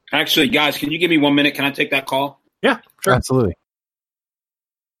Actually, guys, can you give me 1 minute? Can I take that call? Yeah, sure. Absolutely.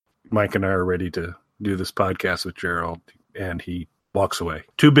 Mike and I are ready to do this podcast with Gerald, and he walks away.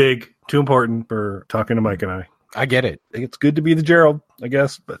 Too big, too important for talking to Mike and I. I get it. It's good to be the Gerald, I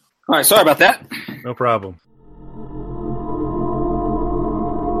guess, but All right, sorry about that. no problem.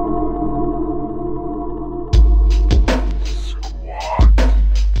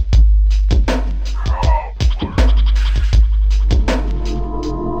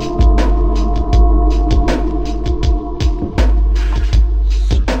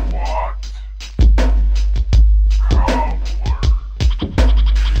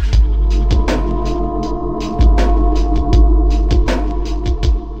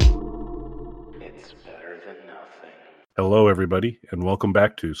 Hello, everybody, and welcome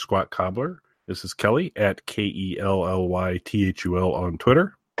back to Squat Cobbler. This is Kelly at KELLYTHUL on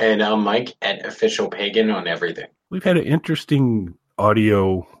Twitter. And I'm Mike at Official Pagan on everything. We've had an interesting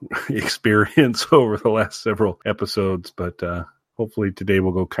audio experience over the last several episodes, but hopefully today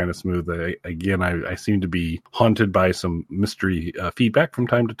will go kind of smooth. I seem to be haunted by some mystery feedback from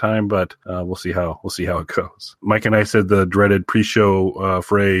time to time, but we'll see how it goes. Mike and I said the dreaded pre-show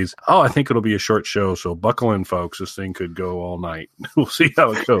phrase, I think it'll be a short show, so buckle in, folks. This thing could go all night. We'll see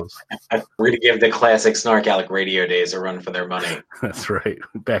how it goes. We're going to give the classic Snark Alec radio days a run for their money. That's right.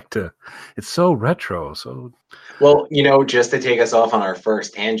 Back to, it's so retro. So, well, just to take us off on our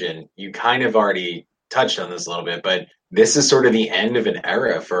first tangent, you kind of already touched on this a little bit, but this is sort of the end of an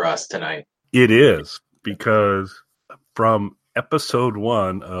era for us tonight. It is, because from episode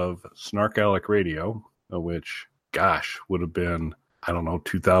 1 of Snark Alec Radio, which, would have been,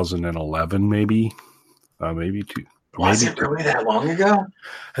 2011 maybe? Was it really that long ago?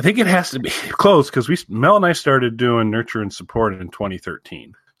 I think it has to be close, because Mel and I started doing Nurture and Support in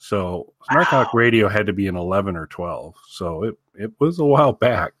 2013. So Snark Alec Radio had to be in 11 or 12. So it was a while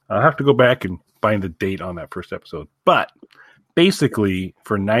back. I'll have to go back and find the date on that first episode. But basically,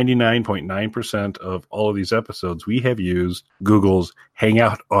 for 99.9% of all of these episodes, we have used Google's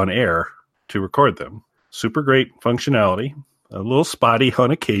Hangout on Air to record them. Super great functionality. A little spotty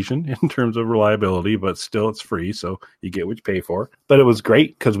on occasion in terms of reliability, but still it's free, so you get what you pay for. But it was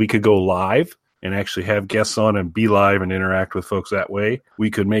great because we could go live and actually have guests on and be live and interact with folks that way.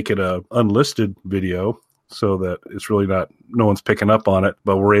 We could make it a unlisted video so that it's really no one's picking up on it,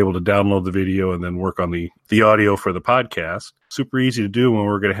 but we're able to download the video and then work on the audio for the podcast. Super easy to do when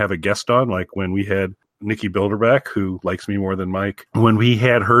we're going to have a guest on, like when we had Nikki Bilderback, who likes me more than Mike. When we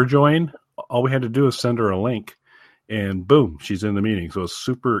had her join, all we had to do is send her a link, and boom, she's in the meeting. So it's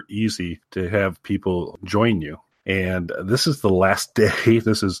super easy to have people join you. And this is the last day.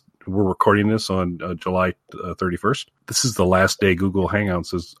 We're recording this on July 31st. This is the last day Google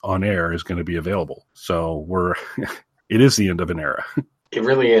Hangouts is on air is going to be available. So it is the end of an era. It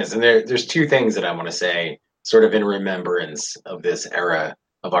really is. And there's two things that I want to say sort of in remembrance of this era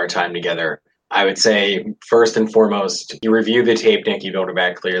of our time together. I would say, first and foremost, you review the tape, Nikki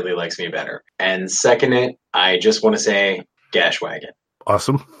Bilderback clearly likes me better. And second, I just want to say, Gashwagon.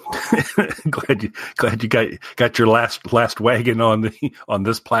 Awesome. glad you got your last wagon on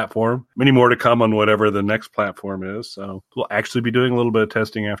this platform. Many more to come on whatever the next platform is. So we'll actually be doing a little bit of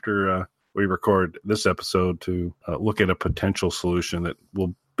testing after we record this episode to look at a potential solution that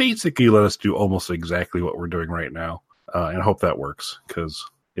will basically let us do almost exactly what we're doing right now. And I hope that works, because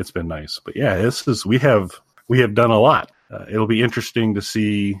it's been nice. But yeah, we have done a lot. It'll be interesting to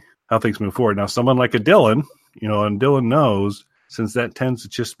see how things move forward. Now, someone like a Dylan, and Dylan knows, since that tends to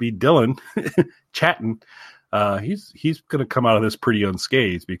just be Dylan chatting, he's going to come out of this pretty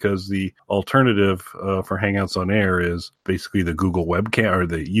unscathed, because the alternative for Hangouts on Air is basically the Google webcam or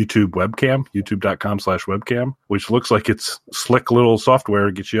the YouTube webcam, youtube.com/webcam, which looks like it's slick little software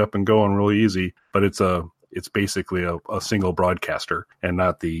to get you up and going really easy, but it's basically a single broadcaster and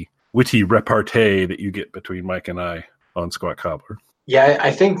not the witty repartee that you get between Mike and I on Squat Cobbler. Yeah,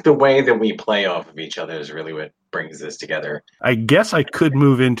 I think the way that we play off of each other is really what brings this together. I guess I could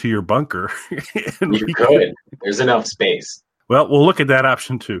move into your bunker. You could. There's enough space. Well, we'll look at that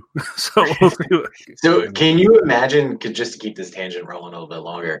option too. So we'll see. So can you imagine, just to keep this tangent rolling a little bit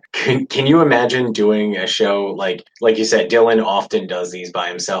longer, can you imagine doing a show like you said, Dylan often does these by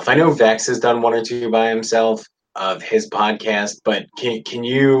himself. I know Vex has done one or two by himself of his podcast, but can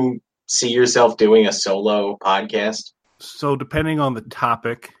you see yourself doing a solo podcast? So depending on the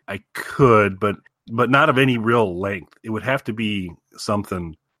topic, I could, but not of any real length. It would have to be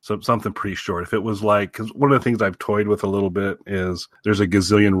something pretty short. If it was like, because one of the things I've toyed with a little bit is there's a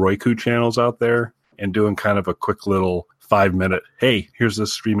gazillion Roku channels out there, and doing kind of a quick little 5-minute, hey, here's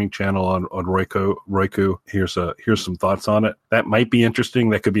this streaming channel on Roku. Here's some thoughts on it. That might be interesting.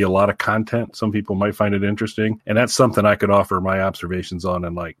 That could be a lot of content. Some people might find it interesting. And that's something I could offer my observations on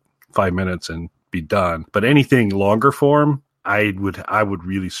in like 5 minutes and be done. But anything longer form, I would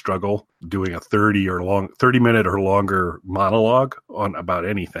really struggle doing a 30-minute or longer monologue on about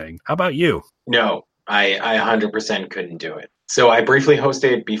anything. How about you? No, I 100% couldn't do it. So I briefly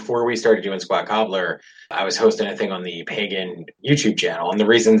hosted, before we started doing Squat Cobbler, I was hosting a thing on the Pagan YouTube channel. And the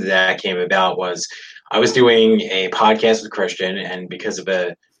reason that came about was I was doing a podcast with Christian, and because of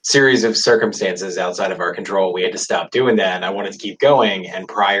a series of circumstances outside of our control, we had to stop doing that. And I wanted to keep going. And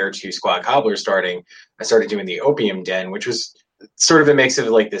prior to Squat Cobbler starting, I started doing the Opium Den, which was sort of a mix of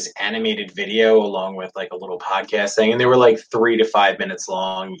like this animated video along with like a little podcast thing. And they were like 3 to 5 minutes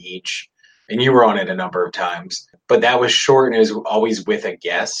long each. And you were on it a number of times. But that was short, and it was always with a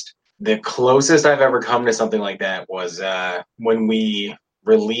guest. The closest I've ever come to something like that was when we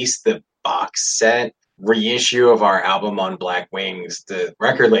released the box set reissue of our album on Black Wings. The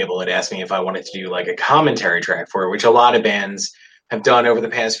record label had asked me if I wanted to do like a commentary track for it, which a lot of bands have done over the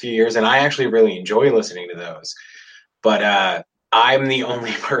past few years, and I actually really enjoy listening to those. But I'm the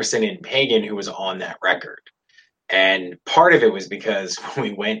only person in Pagan who was on that record. And part of it was because when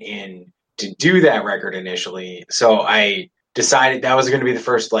we went in to do that record initially, so I decided that was going to be the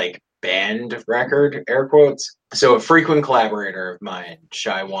first like band record, air quotes. So a frequent collaborator of mine,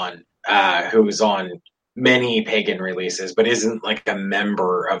 Shy One, who was on many Pagan releases, but isn't like a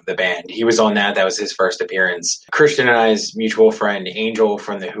member of the band. He was on that. That was his first appearance. Christian and I's mutual friend, Angel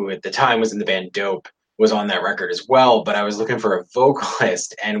from the Who at the time was in the band Dope, was on that record as well. But I was looking for a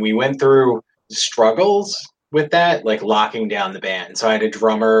vocalist, and we went through struggles with that, like locking down the band. So I had a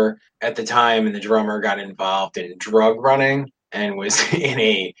drummer at the time, and the drummer got involved in drug running and was in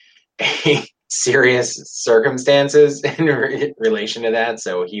a serious circumstances in relation to that.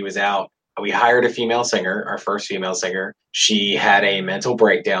 So he was out. We hired a female singer, our first female singer. She had a mental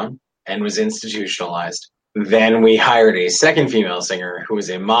breakdown and was institutionalized. Then we hired a second female singer who was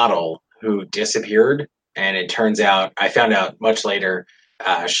a model who disappeared. And it turns out, I found out much later,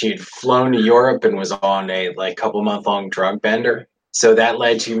 she had flown to Europe and was on a like couple month long drug bender. So that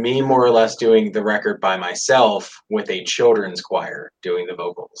led to me more or less doing the record by myself with a children's choir doing the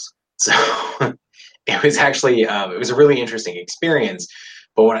vocals. So it was actually, it was a really interesting experience.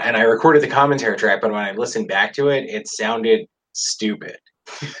 But and I recorded the commentary track, but when I listened back to it, it sounded stupid.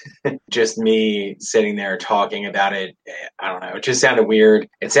 Just me sitting there talking about it. I don't know. It just sounded weird.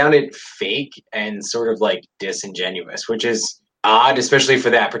 It sounded fake and sort of like disingenuous, which is odd, especially for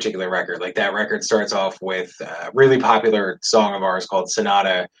that particular record. Like that record starts off with a really popular song of ours called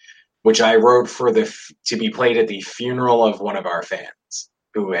Sonata, which I wrote for to be played at the funeral of one of our fans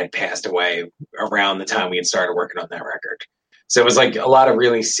who had passed away around the time we had started working on that record. So it was like a lot of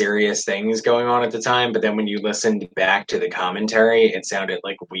really serious things going on at the time. But then when you listened back to the commentary, it sounded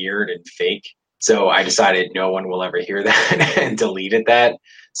like weird and fake. So I decided no one will ever hear that and deleted that.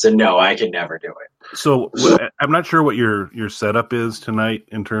 So no, I could never do it. So I'm not sure what your setup is tonight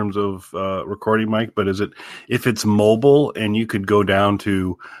in terms of recording mic, but if it's mobile and you could go down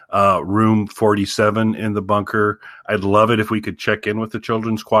to room 47 in the bunker, I'd love it if we could check in with the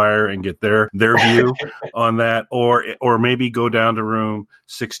children's choir and get their view on that, or maybe go down to room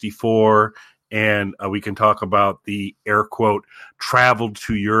 64 and we can talk about the air quote traveled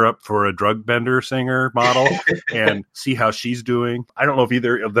to Europe for a drug bender singer model and see how she's doing. I don't know if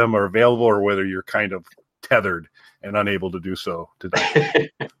either of them are available or whether you're kind of tethered and unable to do so today.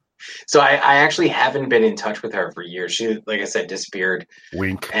 So I actually haven't been in touch with her for years. She, like I said, disappeared.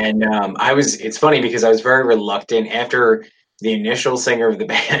 Wink. And it's funny because I was very reluctant after the initial singer of the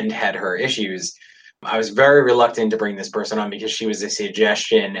band had her issues. I was very reluctant to bring this person on because she was a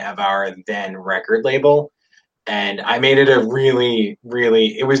suggestion of our then record label. And I made it a really,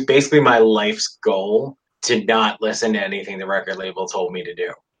 really, it was basically my life's goal to not listen to anything the record label told me to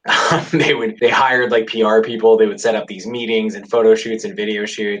do. They hired like PR people. They would set up these meetings and photo shoots and video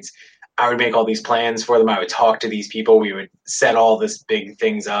shoots. I would make all these plans for them. I would talk to these people. We would set all this big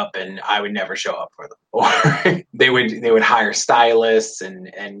things up, and I would never show up for them. Or they would hire stylists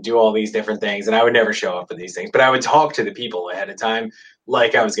and do all these different things, and I would never show up for these things. But I would talk to the people ahead of time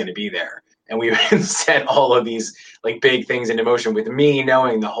like I was going to be there. And we would set all of these like big things into motion with me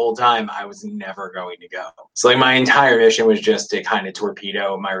knowing the whole time I was never going to go. So like my entire mission was just to kind of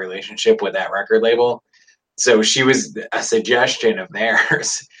torpedo my relationship with that record label. So she was a suggestion of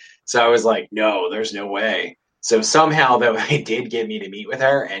theirs. So I was like, no, there's no way. So somehow though they did get me to meet with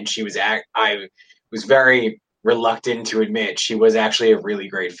her, and I was very reluctant to admit she was actually a really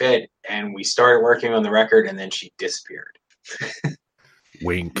great fit. And we started working on the record, and then she disappeared.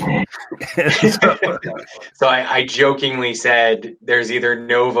 Wink. So I jokingly said, there's either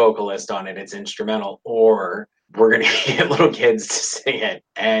no vocalist on it, it's instrumental, or we're going to get little kids to sing it.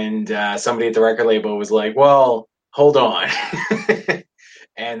 And somebody at the record label was like, well, hold on.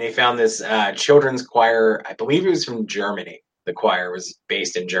 And they found this children's choir. I believe it was from Germany. The choir was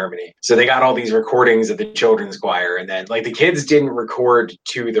based in Germany. So they got all these recordings of the children's choir. And then like the kids didn't record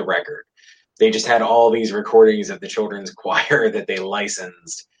to the record. They just had all these recordings of the children's choir that they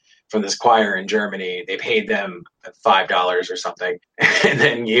licensed from this choir in Germany. They paid them $5 or something and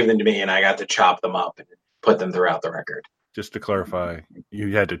then gave them to me, and I got to chop them up and put them throughout the record. Just to clarify,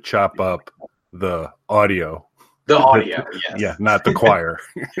 you had to chop up the audio. The audio, yes. Yeah, not the choir.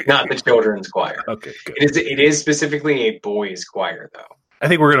 Not the children's choir. Okay, good. It is specifically a boys' choir, though. I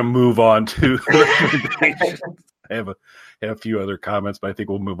think we're going to move on to recommendations. I have a few other comments, but I think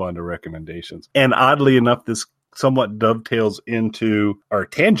we'll move on to recommendations. And oddly enough, this somewhat dovetails into our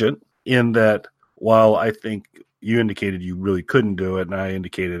tangent in that while I think you indicated you really couldn't do it, and I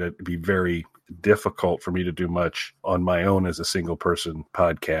indicated it'd be very difficult for me to do much on my own as a single person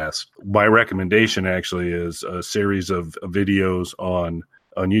podcast. My recommendation actually is a series of videos on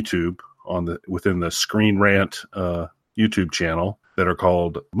YouTube within the Screen Rant YouTube channel that are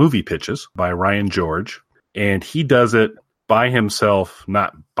called Movie Pitches by Ryan George. And he does it by himself,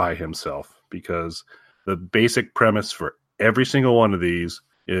 not by himself, because the basic premise for every single one of these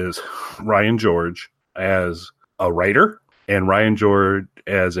is Ryan George as a writer and Ryan George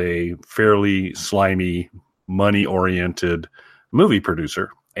as a fairly slimy, money-oriented movie producer.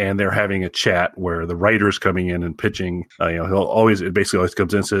 And they're having a chat where the writer's coming in and pitching. It basically always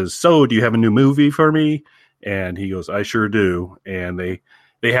comes in and says, so do you have a new movie for me? And he goes, I sure do. And they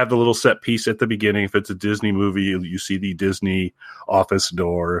have the little set piece at the beginning. If it's a Disney movie, you see the Disney office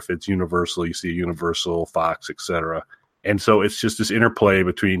door. If it's Universal, you see Universal, Fox, etc. And so it's just this interplay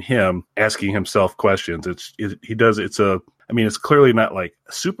between him asking himself questions. It's clearly not like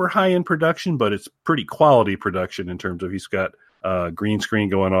super high end production, but it's pretty quality production in terms of he's got green screen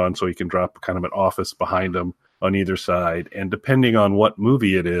going on, so he can drop kind of an office behind him on either side. And depending on what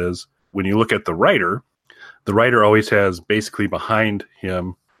movie it is, when you look at the writer always has basically behind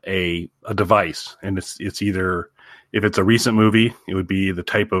him a device, and it's either, if it's a recent movie, it would be the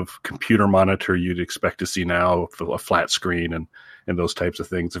type of computer monitor you'd expect to see now, a flat screen and those types of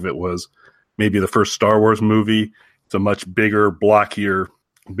things. If it was maybe the first Star Wars movie, it's a much bigger, blockier,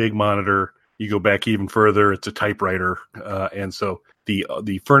 big monitor. You go back even further, it's a typewriter, and so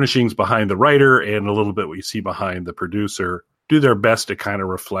the furnishings behind the writer and a little bit what you see behind the producer do their best to kind of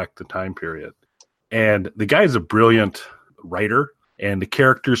reflect the time period. And the guy's a brilliant writer, and the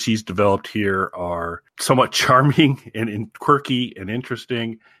characters he's developed here are somewhat charming and quirky and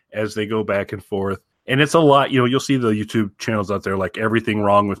interesting as they go back and forth. And it's a lot, you'll see the YouTube channels out there like Everything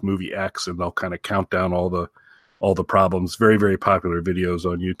Wrong with Movie X, and they'll kind of count down all the problems. Very, very popular videos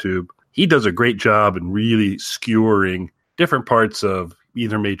on YouTube. He does a great job in really skewering different parts of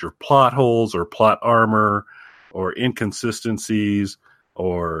either major plot holes or plot armor or inconsistencies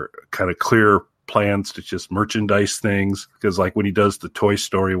or kind of clear plans to just merchandise things. Because like when he does the Toy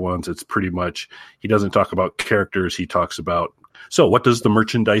Story ones, it's pretty much, he doesn't talk about characters. He talks about, so what does the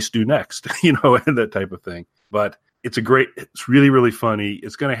merchandise do next? And that type of thing. But it's really, really funny.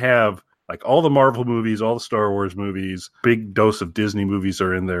 It's going to have like all the Marvel movies, all the Star Wars movies, big dose of Disney movies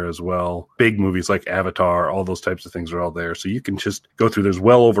are in there as well. Big movies like Avatar, all those types of things are all there. So you can just go through, there's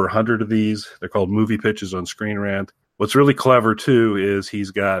well over 100 of these. They're called Movie Pitches on Screen Rant. What's really clever too is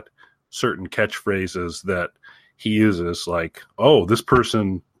he's got certain catchphrases that he uses, like, oh, this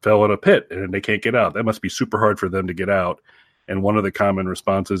person fell in a pit and they can't get out. That must be super hard for them to get out. And one of the common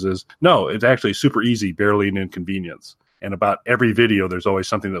responses is, no, it's actually super easy, barely an inconvenience. And about every video, there's always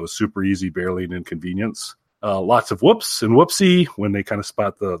something that was super easy, barely an inconvenience. Lots of whoops and whoopsie when they kind of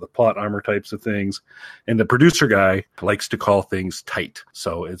spot the plot armor types of things. And the producer guy likes to call things tight.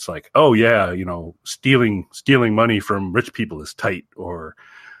 So it's like, oh yeah, stealing money from rich people is tight, or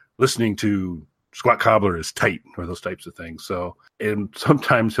listening to Squat Cobbler is tight, or those types of things. So, and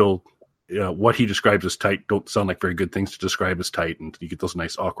sometimes what he describes as tight don't sound like very good things to describe as tight, and you get those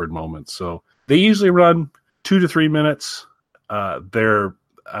nice awkward moments. So they usually run 2 to 3 minutes. They're,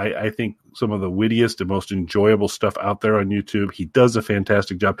 I think, some of the wittiest and most enjoyable stuff out there on YouTube. He does a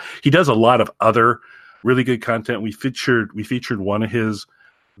fantastic job. He does a lot of other really good content. We featured one of his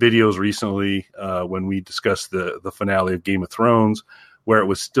videos recently when we discussed the finale of Game of Thrones, where it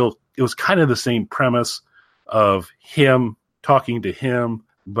was kind of the same premise of him talking to him,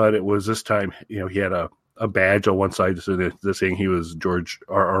 but it was this time, he had a a badge on one side, so they're saying he was George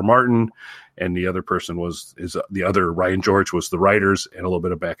R. Martin, and the other person the other Ryan George was the writers, and a little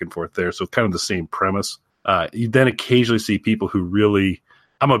bit of back and forth there. So kind of the same premise. You then occasionally see people who really,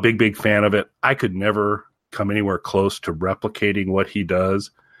 I'm a big fan of it. I could never come anywhere close to replicating what he does,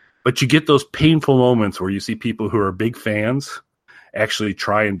 but you get those painful moments where you see people who are big fans actually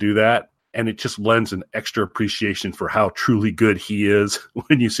try and do that. And it just lends an extra appreciation for how truly good he is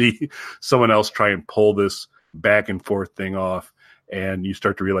when you see someone else try and pull this back and forth thing off. And you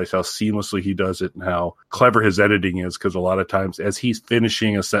start to realize how seamlessly he does it and how clever his editing is. Because a lot of times as he's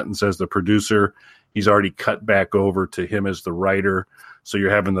finishing a sentence as the producer, he's already cut back over to him as the writer. So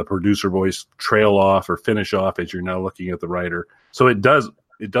you're having the producer voice trail off or finish off as you're now looking at the writer. So it does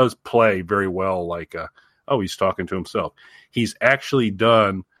play very well like, he's talking to himself. He's actually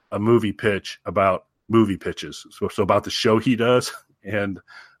done a movie pitch about movie pitches. So about the show he does. And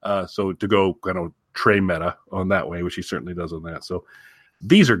so to go kind of Trey meta on that way, which he certainly does on that. So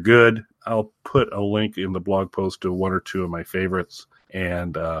these are good. I'll put a link in the blog post to one or two of my favorites.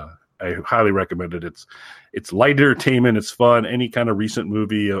 And I highly recommend it. It's light entertainment. It's fun. Any kind of recent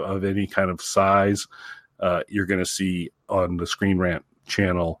movie of any kind of size, you're going to see on the Screen Rant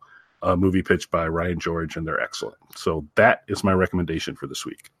channel a movie pitched by Ryan George, and they're excellent. So that is my recommendation for this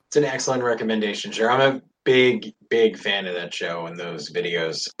week. It's an excellent recommendation, sure. I'm a big fan of that show and those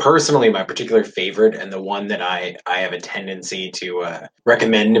videos. Personally, my particular favorite, and the one that I have a tendency to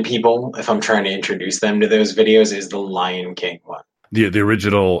recommend to people if I'm trying to introduce them to those videos, is the Lion King one. The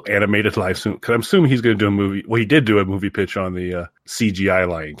original animated live, because I'm assuming he's going to do a movie. Well, he did do a movie pitch on the CGI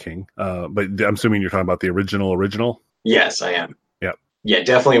Lion King, but I'm assuming you're talking about the original. Yes, I am. Yep. Yeah,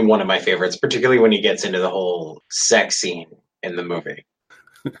 definitely one of my favorites, particularly when he gets into the whole sex scene in the movie.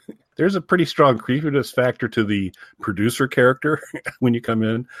 There's a pretty strong creepiness factor to the producer character when you come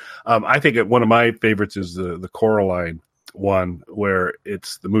in. I think one of my favorites is the Coraline one, where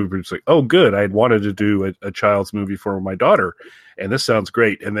it's the movie producer's like, oh, good, I'd wanted to do a child's movie for my daughter, and this sounds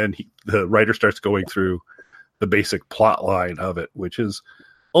great. And then the writer starts going through the basic plot line of it, which is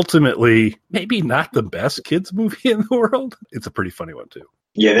ultimately maybe not the best kids movie in the world. It's a pretty funny one, too.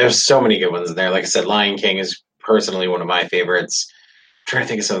 Yeah, there's so many good ones in there. Like I said, Lion King is personally one of my favorites. Trying to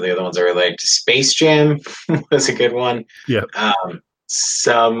think of some of the other ones I really liked. Space Jam was a good one. Yeah.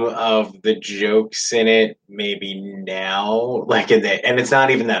 Some of the jokes in it, maybe now, and it's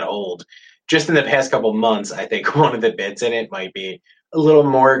not even that old. Just in the past couple months, I think one of the bits in it might be a little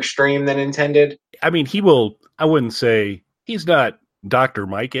more extreme than intended. I mean, I wouldn't say he's not Dr.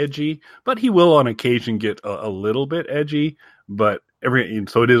 Mike edgy, but he will on occasion get a little bit edgy. But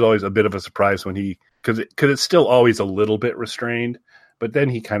so it is always a bit of a surprise when because it's still always a little bit restrained. But then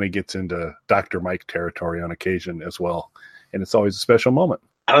he kind of gets into Dr. Mike territory on occasion as well. And it's always a special moment.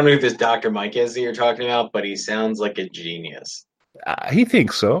 I don't know who this Dr. Mike is that you're talking about, but he sounds like a genius. He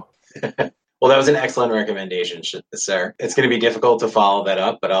thinks so. Well, that was an excellent recommendation, sir. It's going to be difficult to follow that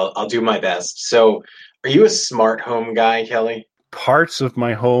up, but I'll do my best. So are you a smart home guy, Kelly? Parts of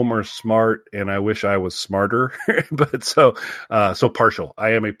my home are smart, and I wish I was smarter. But so partial.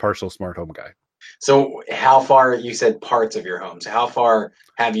 I am a partial smart home guy. So how far, you said parts of your home, so how far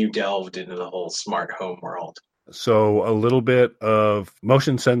have you delved into the whole smart home world? So a little bit of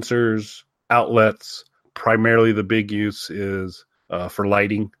motion sensors, outlets. Primarily the big use is for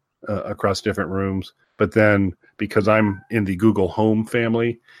lighting across different rooms. But then because I'm in the Google Home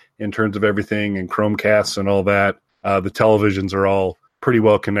family in terms of everything and Chromecasts and all that, the televisions are all pretty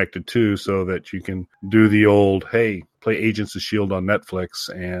well connected too, so that you can do the old, hey, play Agents of S.H.I.E.L.D. on Netflix,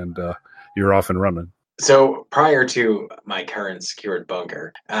 and you're off and running. So prior to my current secured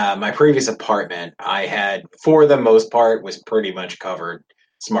bunker, my previous apartment, I had, for the most part, was pretty much covered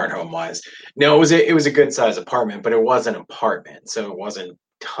smart home wise. No, it was a good size apartment, but it was an apartment, so it wasn't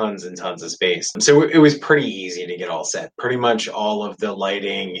tons and tons of space. So it was pretty easy to get all set. Pretty much all of the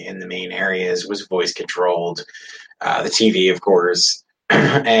lighting in the main areas was voice controlled. The TV, of course.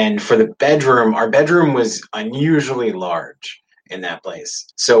 And for the bedroom, our bedroom was unusually large in that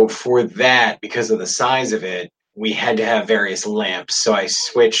place. So for that, because of the size of it, we had to have various lamps. So I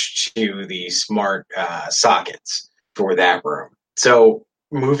switched to the smart sockets for that room. So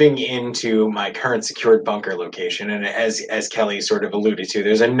moving into my current secured bunker location, and as Kelly sort of alluded to,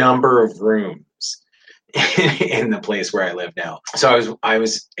 there's a number of rooms in the place where I live now. So I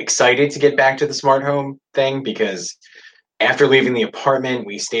was excited to get back to the smart home thing, because after leaving the apartment,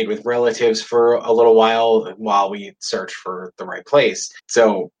 we stayed with relatives for a little while we searched for the right place.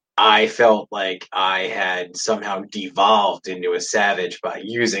 So I felt like I had somehow devolved into a savage by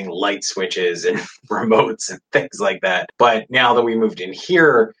using light switches and remotes and things like that. But now that we moved in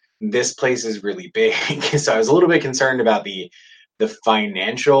here, this place is really big. So I was a little bit concerned about the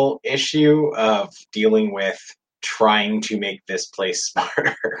financial issue of dealing with trying to make this place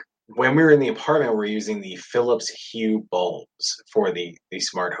smarter. When we were in the apartment, we're using the Philips Hue bulbs for the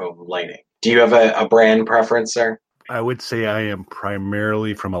smart home lighting. Do you have a brand preference, sir? I would say I am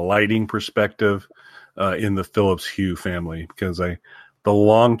primarily, from a lighting perspective, in the Philips Hue family, because the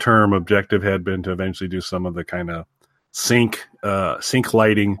long-term objective had been to eventually do some of the kind of sync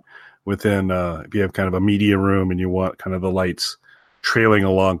lighting within, if you have kind of a media room and you want kind of the lights trailing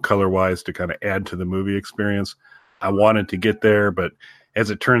along color-wise to kind of add to the movie experience. I wanted to get there, but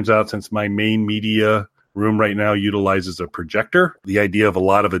as it turns out, since my main media room right now utilizes a projector, the idea of a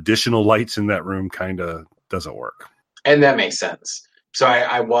lot of additional lights in that room kind of doesn't work. And that makes sense. So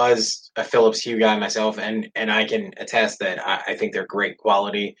I was a Philips Hue guy myself, and I can attest that I think they're great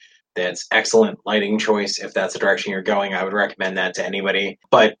quality. That's excellent lighting choice. If that's the direction you're going, I would recommend that to anybody.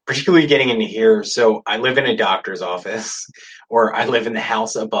 But particularly getting into here, so I live in a doctor's office, or I live in the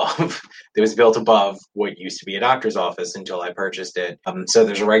house above. It was built above what used to be a doctor's office until I purchased it. So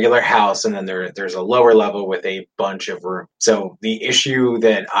there's a regular house, and then there's a lower level with a bunch of rooms. So the issue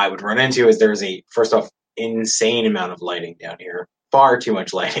that I would run into is there's first off, insane amount of lighting down here. Far too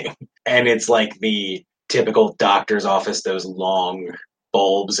much lighting. And it's like the typical doctor's office, those long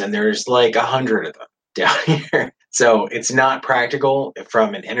bulbs, and there's like 100 of them down here. So it's not practical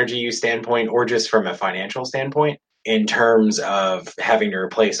from an energy use standpoint or just from a financial standpoint in terms of having to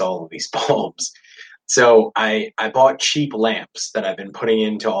replace all of these bulbs. So I bought cheap lamps that I've been putting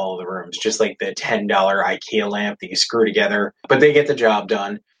into all of the rooms, just like the $10 IKEA lamp that you screw together, but they get the job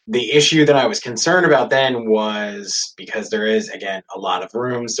done. The issue that I was concerned about then was because there is, again, a lot of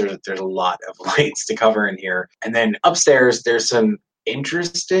rooms. There's a lot of lights to cover in here. And then upstairs, there's some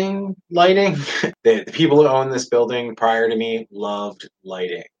interesting lighting. The people who own this building prior to me loved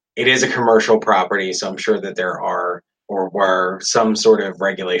lighting. It is a commercial property, so I'm sure that there are or were some sort of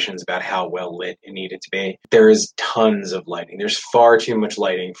regulations about how well lit it needed to be. There is tons of lighting. There's far too much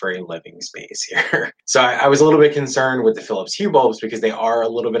lighting for a living space here. So I was a little bit concerned with the Philips Hue bulbs because they are a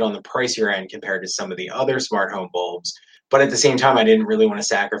little bit on the pricier end compared to some of the other smart home bulbs. But at the same time, I didn't really want to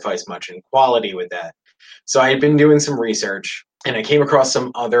sacrifice much in quality with that. So I had been doing some research and I came across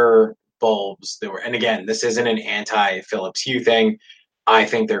some other bulbs that were, and again, this isn't an anti-Philips Hue thing. I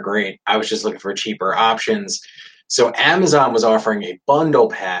think they're great. I was just looking for cheaper options. So Amazon was offering a bundle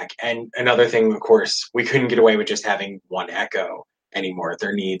pack. And another thing, of course, we couldn't get away with just having one Echo anymore.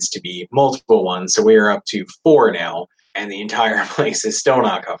 There needs to be multiple ones. So we are up to 4 now, and the entire place is still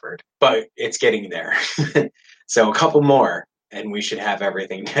not covered. But it's getting there. So a couple more, and we should have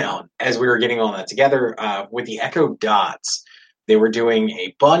everything down. As we were getting all that together, with the Echo Dots, they were doing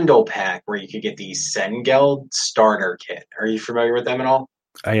a bundle pack where you could get the Sengeld starter kit. Are you familiar with them at all?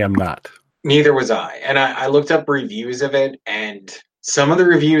 I am not. Neither was I. And I looked up reviews of it, and some of the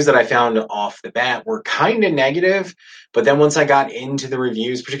reviews that I found off the bat were kind of negative. But then once I got into the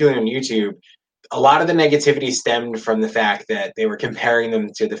reviews, particularly on YouTube, a lot of the negativity stemmed from the fact that they were comparing them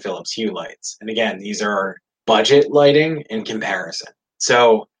to the Philips Hue lights. And again, these are budget lighting in comparison.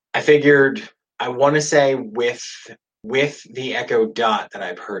 So I figured, I want to say with the Echo Dot that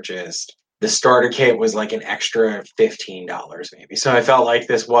I purchased, the starter kit was like an extra $15 maybe. So I felt like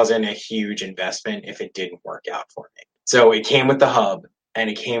this wasn't a huge investment if it didn't work out for me. So it came with the hub and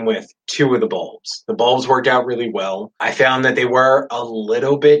it came with 2 of the bulbs. The bulbs worked out really well. I found that they were a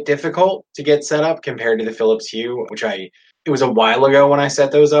little bit difficult to get set up compared to the Philips Hue, which it was a while ago when I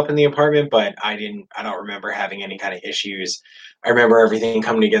set those up in the apartment, but I don't remember having any kind of issues. I remember everything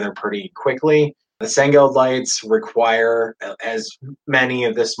coming together pretty quickly. The Sengeld lights require, as many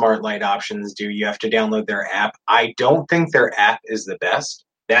of the smart light options do, you have to download their app. I don't think their app is the best.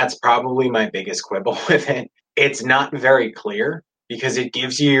 That's probably my biggest quibble with it. It's not very clear because it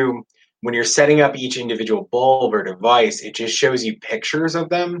gives you, when you're setting up each individual bulb or device, it just shows you pictures of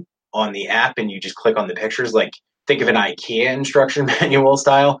them on the app and you just click on the pictures, like think of an IKEA instruction manual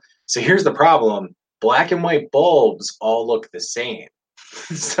style. So here's the problem. Black and white bulbs all look the same.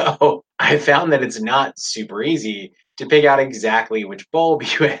 So I found that it's not super easy to pick out exactly which bulb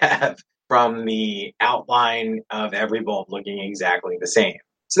you have from the outline of every bulb looking exactly the same.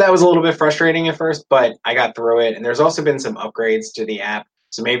 So that was a little bit frustrating at first, but I got through it. And there's also been some upgrades to the app.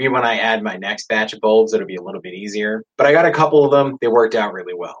 So maybe when I add my next batch of bulbs, it'll be a little bit easier. But I got a couple of them. They worked out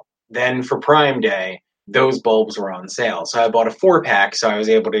really well. Then for Prime Day, those bulbs were on sale. So I bought a 4-pack. So I was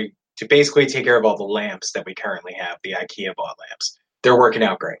able to basically take care of all the lamps that we currently have, the IKEA bought lamps. They're working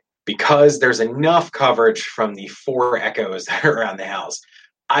out great because there's enough coverage from the 4 Echoes that are around the house.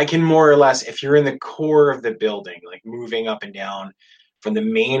 I can more or less, if you're in the core of the building, like moving up and down from the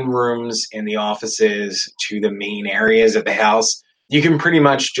main rooms in the offices to the main areas of the house, you can pretty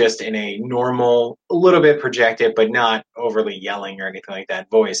much just in a normal, a little bit projected, but not overly yelling or anything like that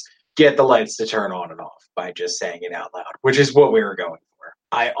voice, get the lights to turn on and off by just saying it out loud, which is what we were going for.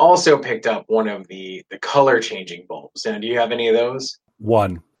 I also picked up one of the color changing bulbs. Now, do you have any of those?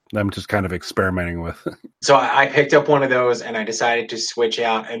 One. I'm just kind of experimenting with. So I picked up one of those and I decided to switch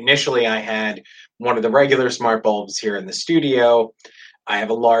out. Initially, I had one of the regular smart bulbs here in the studio. I have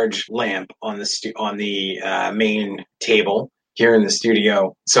a large lamp on the main table here in the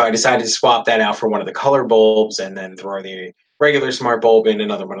studio. So I decided to swap that out for one of the color bulbs and then throw the regular smart bulb in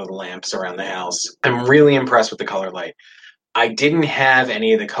another one of the lamps around the house. I'm really impressed with the color light. I didn't have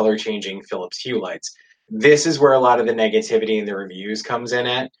any of the color changing Philips Hue lights. This is where a lot of the negativity in the reviews comes in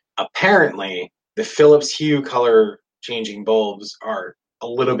at. Apparently, the Philips Hue color changing bulbs are a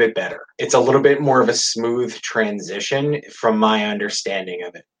little bit better. It's a little bit more of a smooth transition from my understanding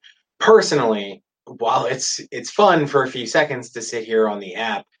of it. Personally, while it's fun for a few seconds to sit here on the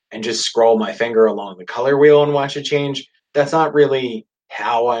app and just scroll my finger along the color wheel and watch it change, that's not really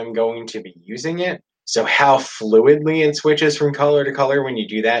how I'm going to be using it. So how fluidly it switches from color to color when you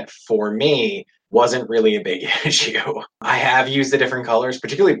do that, for me, wasn't really a big issue. I have used the different colors,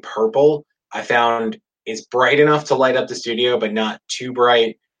 particularly purple. I found it's bright enough to light up the studio, but not too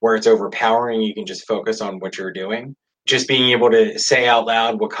bright where it's overpowering. You can just focus on what you're doing. Just being able to say out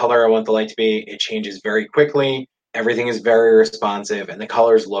loud what color I want the light to be, it changes very quickly. Everything is very responsive, and the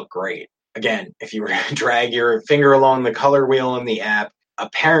colors look great. Again, if you were to drag your finger along the color wheel in the app,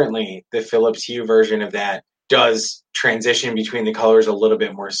 apparently the Philips Hue version of that does transition between the colors a little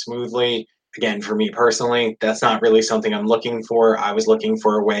bit more smoothly. Again, for me personally, that's not really something I'm looking for. I was looking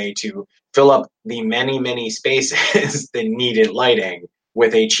for a way to fill up the many, many spaces that needed lighting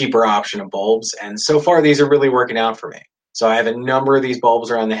with a cheaper option of bulbs. And so far, these are really working out for me. So I have a number of these bulbs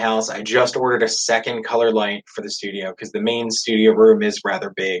around the house. I just ordered a second color light for the studio because the main studio room is rather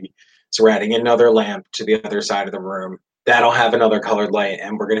big. So we're adding another lamp to the other side of the room. That'll have another colored light,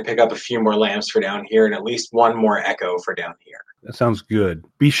 and we're going to pick up a few more lamps for down here and at least one more Echo for down here. That sounds good.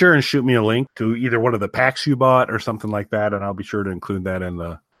 Be sure and shoot me a link to either one of the packs you bought or something like that, and I'll be sure to include that in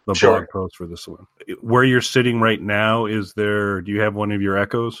the blog post for this one. Where you're sitting right now, do you have one of your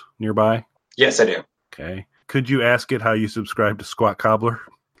Echoes nearby? Yes, I do. Okay. Could you ask it how you subscribe to Squat Cobbler?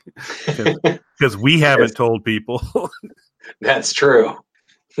 Because we haven't told people. That's true.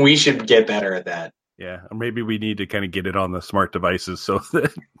 We should get better at that. Yeah, or maybe we need to kind of get it on the smart devices so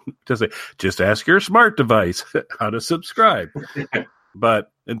that just ask your smart device how to subscribe.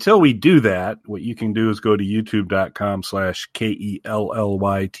 But until we do that, what you can do is go to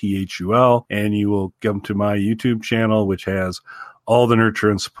youtube.com/KELLYTHUL, and you will come to my YouTube channel, which has all the Nurture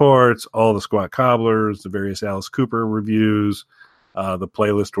and Supports, all the Squat Cobblers, the various Alice Cooper reviews, the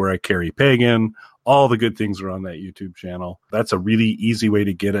playlist where I carry Pagan. All the good things are on that YouTube channel. That's a really easy way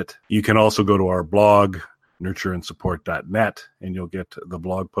to get it. You can also go to our blog, nurtureandsupport.net, and you'll get the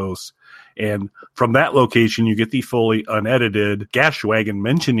blog posts. And from that location, you get the fully unedited Gashwagon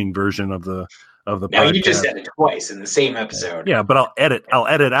mentioning version of the podcast. Now you just said it twice in the same episode. Yeah, but I'll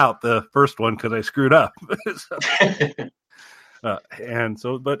edit out the first one because I screwed up. But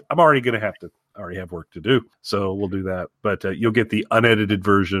I'm already going to have work to do. So we'll do that. But you'll get the unedited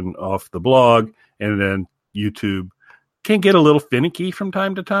version off the blog, and then YouTube can get a little finicky from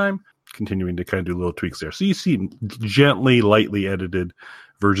time to time, continuing to kind of do little tweaks there. So you see gently, lightly edited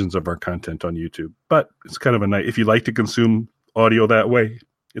versions of our content on YouTube. But it's kind of if you like to consume audio that way,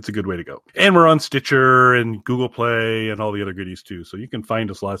 it's a good way to go. And we're on Stitcher and Google Play and all the other goodies too. So you can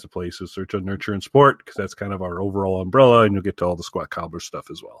find us lots of places. Search on Nurture and Sport because that's kind of our overall umbrella, and you'll get to all the Squat Cobbler stuff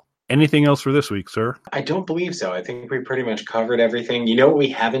as well. Anything else for this week, sir? I don't believe so. I think we pretty much covered everything. You know what we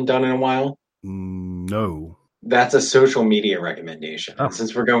haven't done in a while? No. That's a social media recommendation. Oh.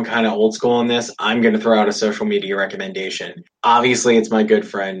 Since we're going kind of old school on this, I'm going to throw out a social media recommendation. Obviously, it's my good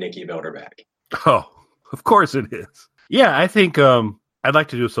friend, Nikki Bilderbeck. Oh, of course it is. Yeah, I think I'd like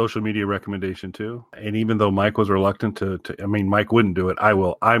to do a social media recommendation too. And even though Mike was reluctant Mike wouldn't do it, I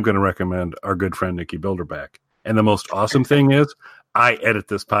will. I'm going to recommend our good friend, Nikki Bilderbeck. And the most awesome thing is, I edit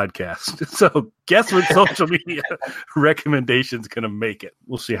this podcast. So guess what social media recommendation's going to make it?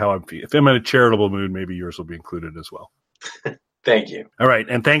 We'll see how I'm feeling. If I'm in a charitable mood, maybe yours will be included as well. Thank you. All right.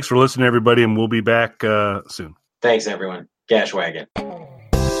 And thanks for listening, everybody. And we'll be back soon. Thanks, everyone. Gashwagon.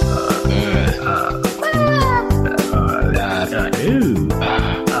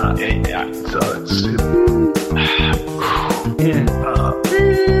 So it's